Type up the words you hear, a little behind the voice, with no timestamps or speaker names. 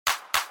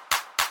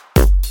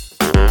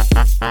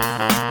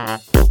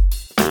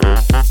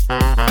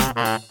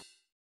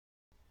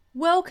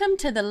Welcome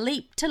to the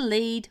Leap to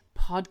Lead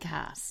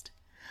podcast.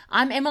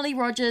 I'm Emily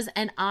Rogers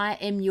and I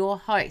am your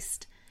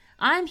host.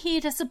 I'm here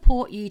to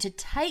support you to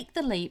take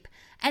the leap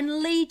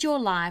and lead your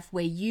life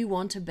where you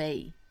want to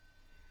be.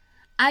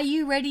 Are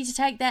you ready to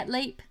take that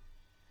leap?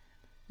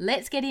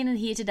 Let's get in and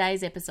hear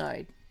today's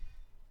episode.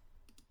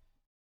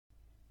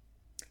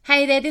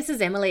 Hey there, this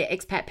is Emily at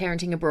Expat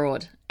Parenting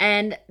Abroad,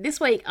 and this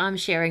week I'm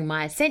sharing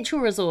my essential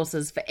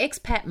resources for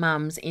expat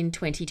mums in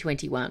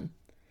 2021.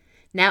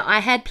 Now, I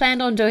had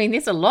planned on doing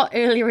this a lot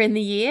earlier in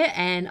the year,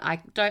 and I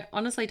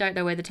honestly don't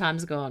know where the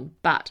time's gone,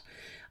 but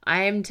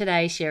I am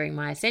today sharing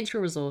my essential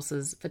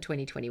resources for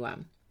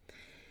 2021.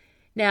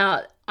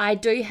 Now, I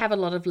do have a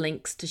lot of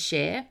links to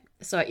share,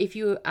 so if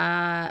you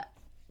are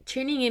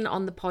tuning in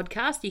on the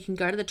podcast, you can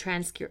go to the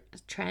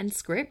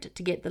transcript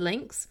to get the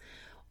links,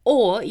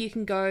 or you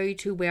can go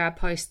to where I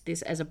post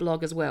this as a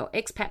blog as well,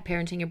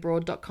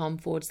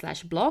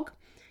 expatparentingabroad.com/blog,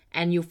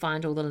 and you'll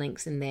find all the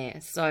links in there.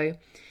 So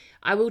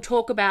I will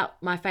talk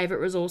about my favorite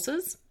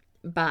resources,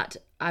 but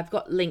I've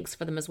got links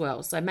for them as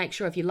well. So make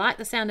sure if you like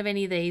the sound of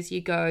any of these,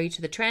 you go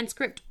to the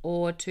transcript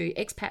or to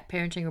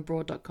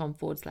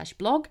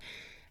expatparentingabroad.com/blog,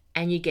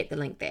 and you get the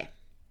link there.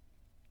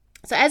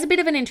 So as a bit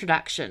of an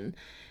introduction,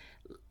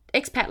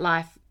 expat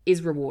life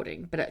is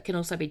rewarding, but it can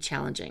also be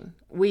challenging.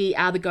 We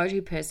are the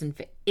go-to person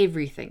for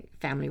everything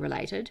family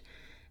related,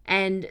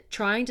 and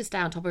trying to stay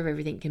on top of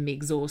everything can be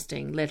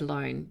exhausting, let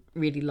alone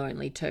really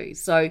lonely too.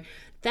 So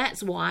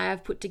that's why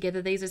I've put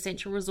together these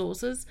essential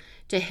resources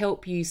to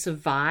help you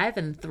survive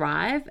and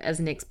thrive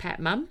as an expat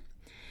mum.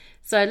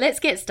 So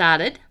let's get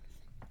started.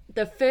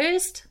 The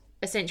first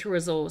essential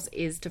resource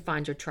is to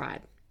find your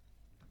tribe.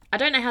 I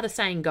don't know how the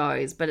saying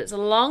goes, but it's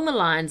along the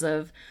lines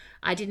of,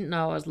 I didn't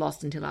know I was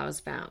lost until I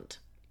was found.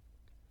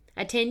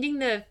 Attending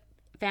the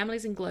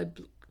Families in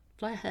Global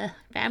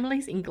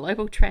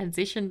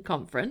Transition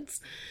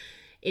Conference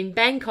in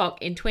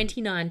Bangkok in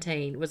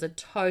 2019 was a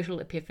total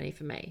epiphany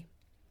for me.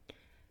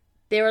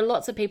 There are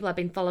lots of people I've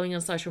been following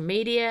on social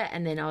media,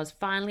 and then I was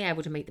finally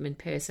able to meet them in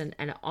person,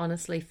 and it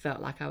honestly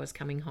felt like I was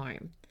coming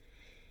home.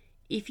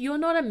 If you're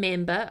not a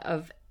member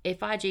of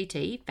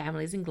FIGT,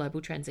 Families in Global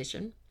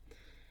Transition,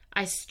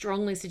 I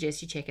strongly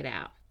suggest you check it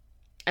out.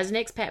 As an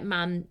expat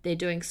mum, they're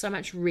doing so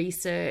much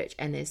research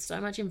and there's so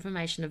much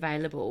information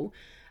available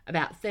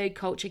about third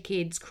culture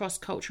kids,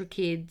 cross-cultural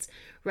kids,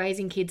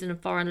 raising kids in a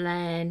foreign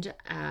land,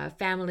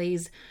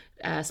 families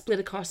split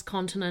across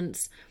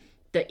continents,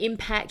 the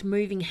impact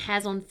moving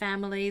has on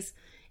families.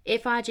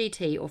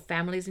 FIGT, or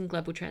Families in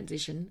Global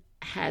Transition,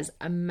 has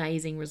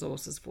amazing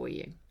resources for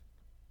you.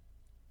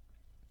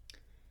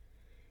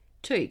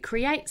 2,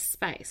 create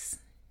space.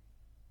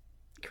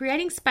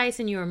 Creating space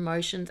in your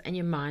emotions and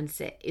your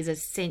mindset is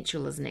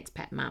essential as an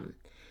expat mum.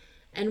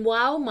 And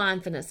while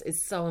mindfulness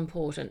is so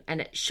important and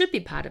it should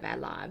be part of our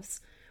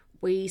lives,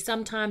 we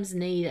sometimes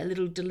need a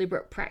little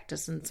deliberate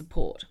practice and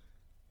support.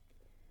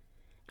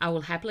 I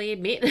will happily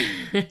admit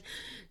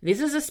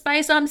this is a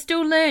space I'm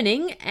still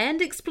learning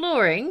and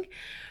exploring,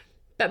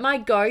 but my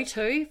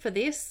go-to for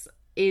this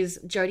is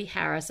Jodie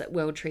Harris at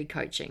World Tree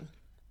Coaching.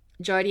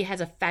 Jodie has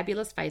a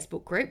fabulous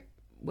Facebook group,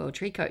 World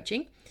Tree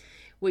Coaching,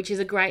 which is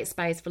a great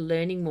space for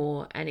learning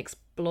more and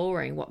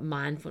exploring what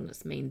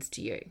mindfulness means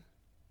to you.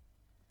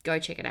 Go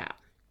check it out.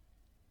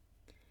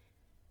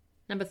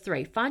 Number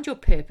 3, find your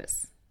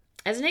purpose.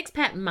 As an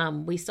expat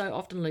mum, we so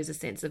often lose a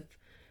sense of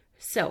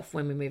self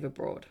when we move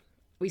abroad.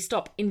 We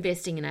stop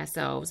investing in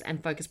ourselves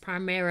and focus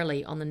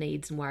primarily on the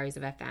needs and worries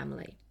of our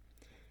family.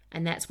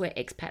 And that's where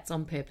Expats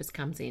on Purpose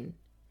comes in.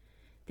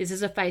 This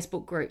is a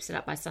Facebook group set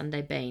up by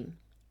Sunday Bean.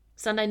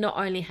 Sunday not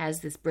only has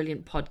this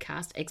brilliant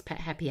podcast, Expat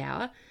Happy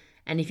Hour,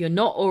 and if you're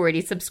not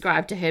already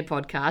subscribed to her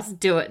podcast,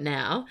 do it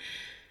now.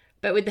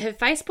 But with her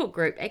Facebook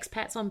group,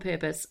 Expats on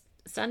Purpose,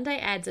 Sunday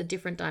adds a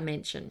different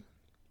dimension.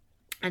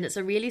 And it's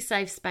a really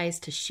safe space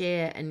to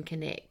share and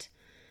connect.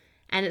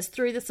 And it's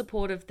through the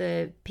support of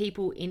the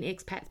people in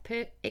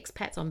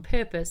Expats on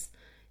Purpose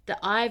that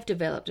I've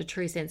developed a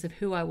true sense of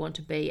who I want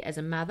to be as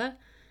a mother,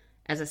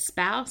 as a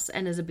spouse,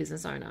 and as a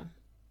business owner.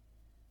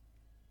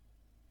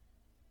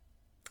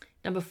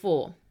 Number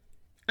 4,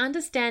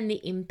 understand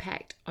the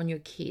impact on your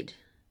kid.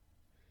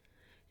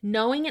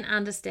 Knowing and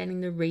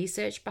understanding the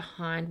research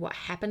behind what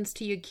happens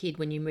to your kid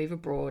when you move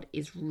abroad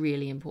is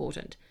really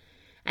important.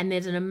 And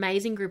there's an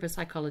amazing group of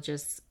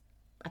psychologists,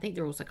 I think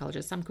they're all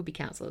psychologists, some could be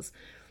counsellors,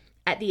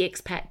 at the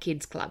Expat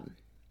Kids Club.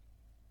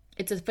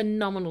 It's a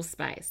phenomenal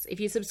space. If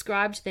you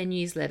subscribe to their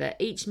newsletter,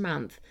 each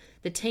month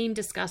the team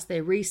discuss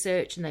their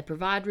research and they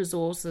provide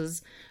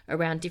resources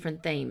around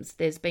different themes.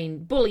 There's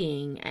been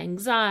bullying,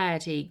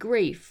 anxiety,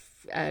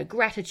 grief,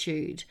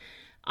 gratitude.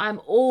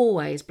 I'm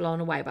always blown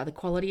away by the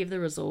quality of the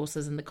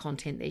resources and the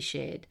content they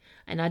shared,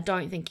 and I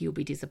don't think you'll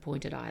be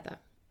disappointed either.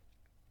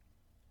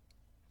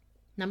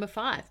 Number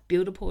 5,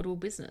 build a portable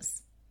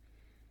business.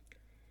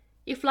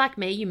 If, like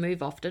me, you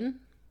move often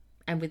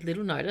and with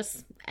little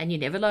notice, and you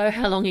never know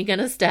how long you're going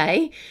to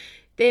stay,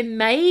 then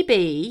maybe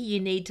you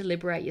need to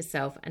liberate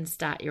yourself and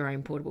start your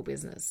own portable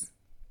business.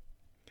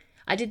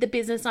 I did the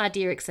Business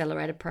Idea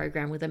Accelerator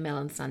program with Amel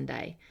and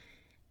Sunday.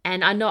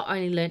 And I not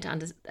only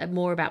learned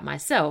more about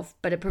myself,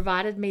 but it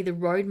provided me the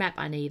roadmap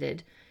I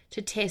needed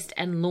to test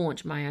and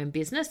launch my own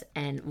business.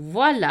 And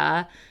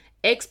voila,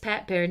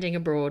 Expat Parenting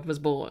Abroad was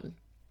born.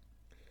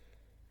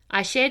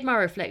 I shared my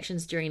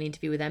reflections during an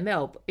interview with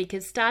Amel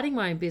because starting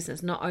my own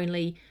business not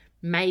only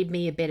made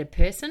me a better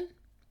person,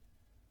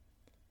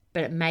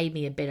 but it made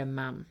me a better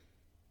mum.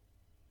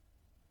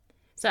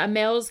 So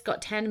Amel's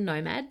got Tandem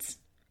Nomads.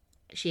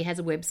 She has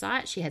a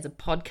website. She has a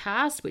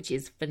podcast, which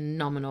is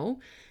phenomenal.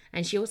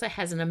 And she also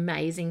has an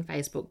amazing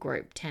Facebook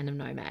group, Tandem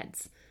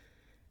Nomads.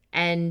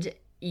 And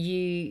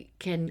you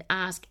can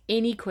ask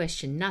any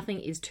question. Nothing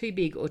is too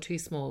big or too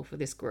small for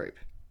this group.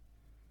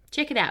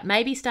 Check it out.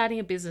 Maybe starting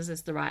a business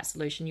is the right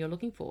solution you're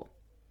looking for.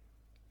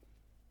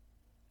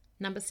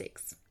 Number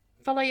 6,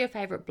 follow your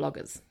favorite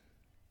bloggers.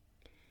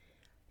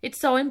 It's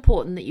so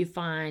important that you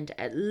find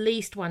at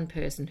least one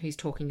person who's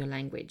talking your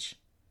language.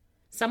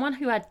 Someone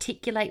who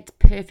articulates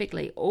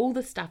perfectly all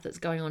the stuff that's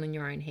going on in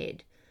your own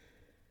head.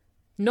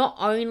 Not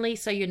only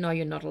so you know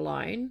you're not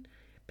alone,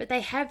 but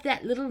they have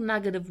that little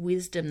nugget of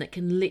wisdom that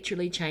can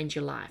literally change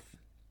your life.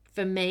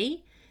 For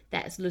me,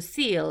 that's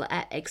Lucille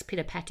at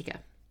Expitapatica.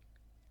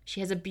 She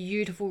has a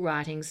beautiful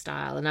writing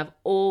style, and I've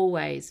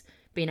always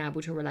been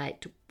able to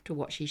relate to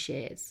what she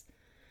shares.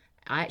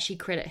 I actually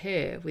credit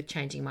her with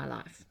changing my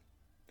life.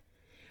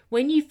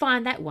 When you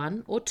find that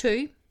one or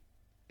two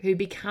who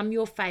become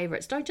your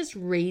favorites, don't just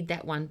read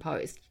that one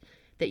post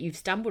that you've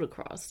stumbled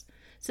across.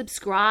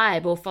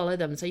 Subscribe or follow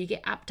them so you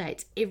get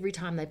updates every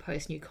time they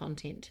post new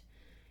content.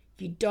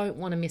 You don't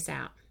want to miss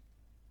out.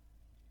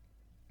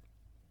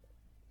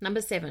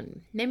 Number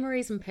 7,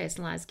 memories and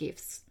personalized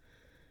gifts.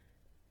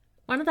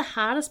 One of the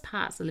hardest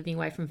parts of living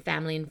away from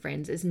family and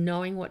friends is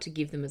knowing what to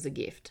give them as a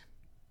gift.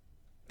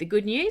 The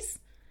good news?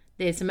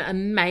 There's some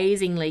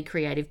amazingly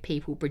creative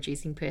people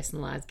producing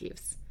personalized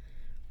gifts.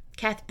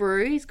 Kath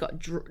Brewery's got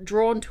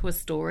Drawn to a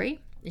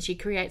Story, and she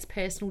creates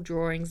personal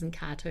drawings and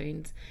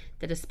cartoons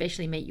that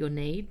especially meet your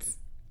needs.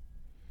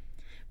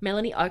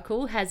 Melanie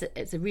Oakle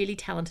is a really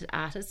talented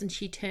artist, and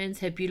she turns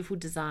her beautiful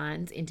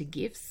designs into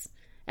gifts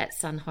at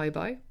Sun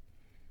Hobo.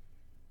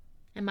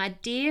 And my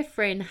dear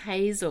friend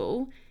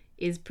Hazel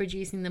is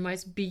producing the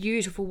most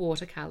beautiful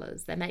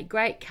watercolours. They make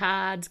great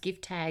cards,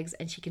 gift tags,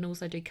 and she can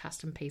also do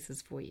custom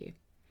pieces for you.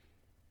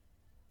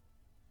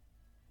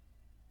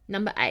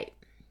 Number 8,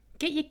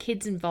 get your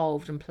kids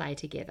involved and play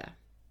together.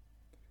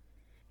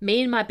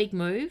 Me and My Big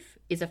Move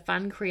is a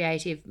fun,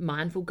 creative,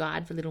 mindful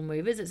guide for little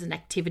movers. It's an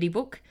activity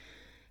book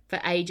for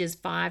ages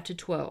 5 to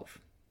 12.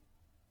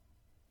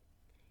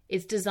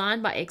 It's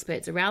designed by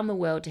experts around the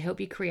world to help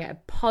you create a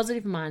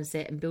positive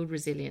mindset and build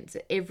resilience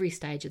at every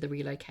stage of the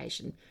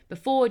relocation,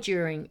 before,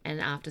 during,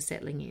 and after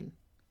settling in.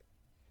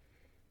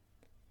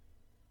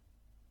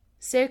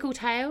 Circle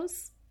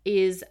Tales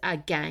is a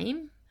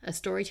game, a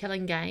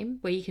storytelling game,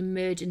 where you can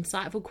merge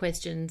insightful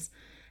questions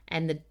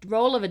and the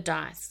roll of a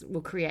dice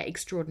will create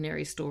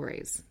extraordinary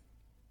stories.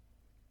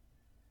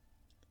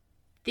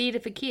 Theatre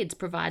for Kids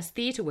provides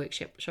theatre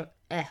workshops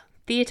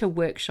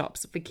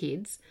for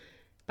kids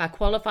by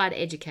qualified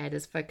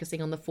educators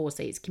focusing on the 4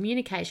 C's: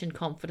 communication,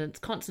 confidence,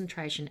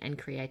 concentration, and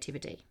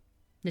creativity.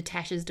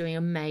 Natasha's doing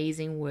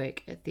amazing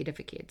work at Theatre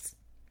for Kids.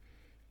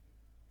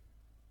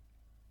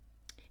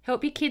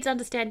 Help your kids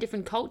understand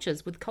different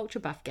cultures with Culture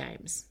Buff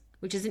Games,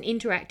 which is an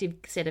interactive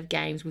set of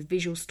games with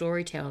visual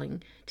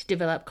storytelling to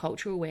develop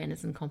cultural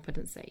awareness and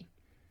competency.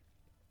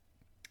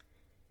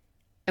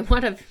 And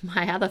one of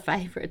my other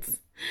favourites,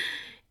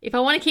 if I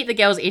want to keep the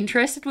girls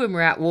interested when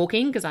we're out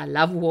walking, because I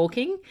love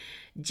walking,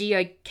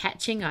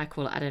 geocaching, I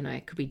call it, I don't know,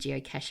 it could be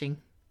geocaching.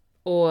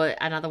 Or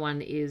another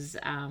one is,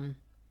 I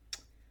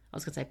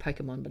was going to say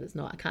Pokemon, but it's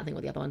not. I can't think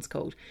what the other one's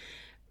called.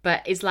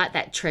 But it's like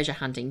that treasure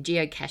hunting.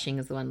 Geocaching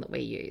is the one that we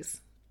use.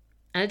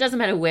 And it doesn't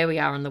matter where we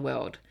are in the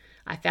world.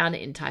 I found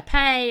it in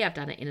Taipei, I've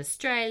done it in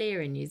Australia,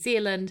 in New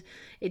Zealand.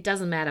 It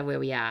doesn't matter where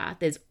we are.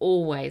 There's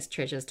always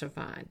treasures to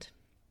find.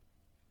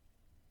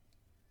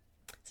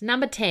 So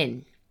number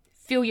 10,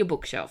 fill your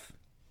bookshelf.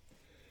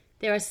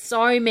 There are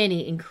so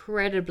many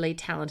incredibly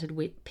talented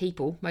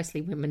people,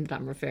 mostly women that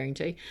I'm referring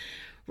to,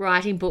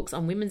 writing books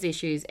on women's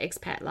issues,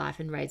 expat life,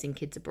 and raising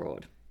kids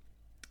abroad.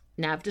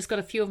 Now, I've just got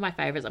a few of my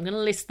favourites. I'm going to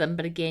list them,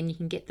 but again, you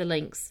can get the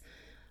links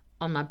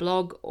on my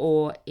blog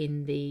or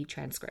in the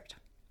transcript.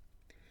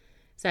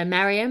 So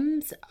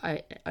Mariam's, I'm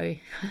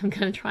going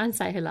to try and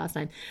say her last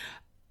name,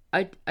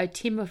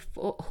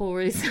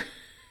 Otimahori's.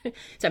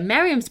 So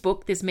Mariam's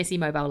book, This Messy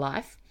Mobile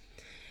Life.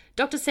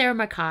 Dr. Sarah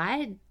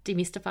Mackay,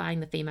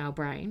 Demystifying the Female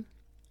Brain.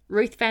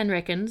 Ruth Van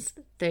Recken's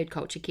Third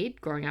Culture Kid,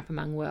 Growing Up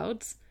Among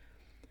Worlds.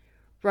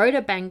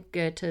 Rhoda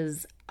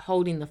Bangerter's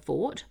Holding the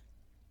Fort.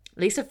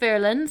 Lisa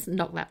Fairland's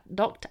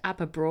Knocked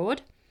Up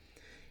Abroad.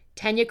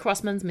 Tanya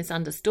Crossman's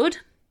Misunderstood.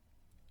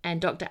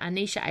 And Dr.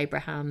 Anisha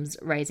Abraham's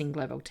Raising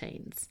Global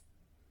Teens.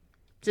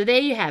 So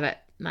there you have it,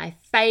 my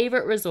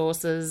favourite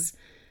resources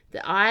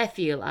that I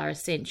feel are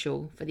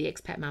essential for the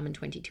expat mum in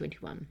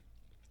 2021.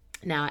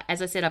 Now,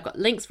 as I said, I've got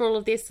links for all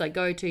of this, so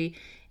go to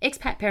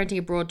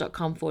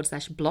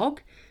expatparentingabroad.com/blog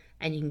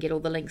And you can get all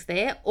the links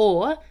there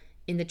or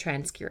in the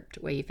transcript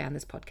where you found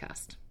this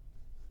podcast.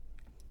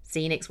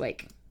 See you next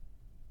week.